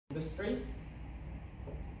industry,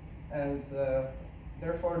 and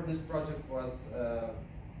therefore this project was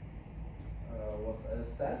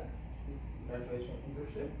set, this graduation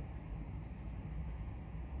internship.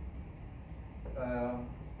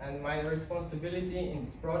 And my responsibility in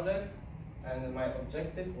this project and my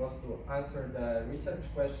objective was to answer the research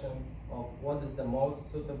question of what is the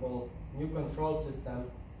most suitable new control system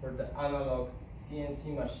for the analog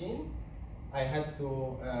CNC machine. I had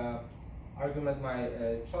to argument my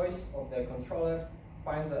choice of the controller,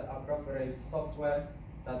 find the appropriate software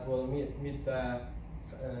that will meet the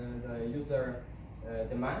user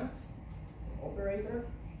demands, operator,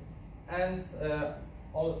 and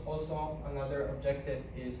also another objective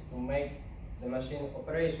is to make the machine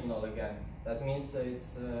operational again. That means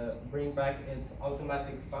it's bring back its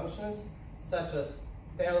automatic functions such as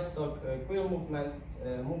tailstock wheel movement,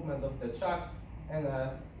 movement of the chuck, and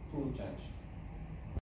a tool change.